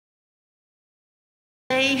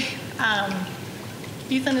today.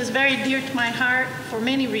 Ethan is very dear to my heart for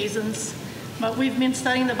many reasons, but we've been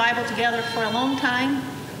studying the Bible together for a long time.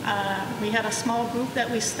 We had a small group that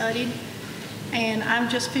we studied, and I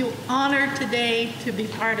just feel honored today to be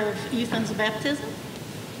part of Ethan's baptism.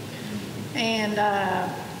 And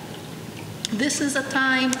this is a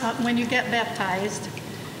time when you get baptized.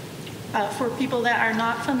 For people that are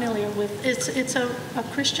not familiar with, it's a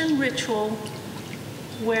Christian ritual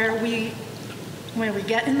where when we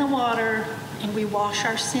get in the water and we wash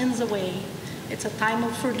our sins away. It's a time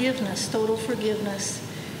of forgiveness, total forgiveness.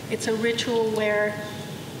 It's a ritual where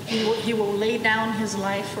he will lay down his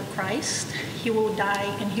life for Christ. He will die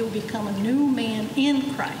and he will become a new man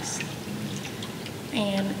in Christ.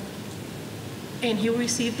 And he'll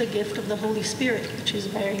receive the gift of the Holy Spirit, which is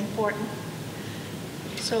very important.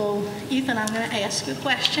 So, Ethan, I'm going to ask you a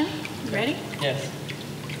question. You ready? Yes.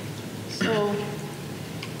 So,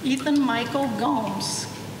 Ethan Michael Gomes,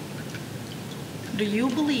 do you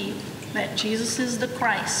believe that Jesus is the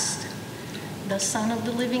Christ, the Son of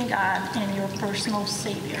the living God, and your personal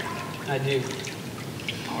Savior? I do.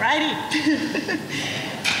 All righty.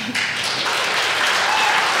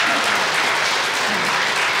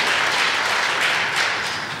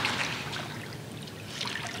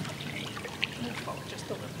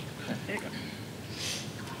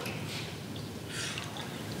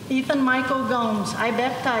 Ethan Michael Gomes, I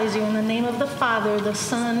baptize you in the name of the Father, the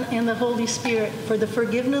Son, and the Holy Spirit for the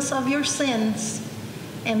forgiveness of your sins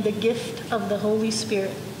and the gift of the Holy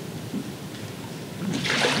Spirit.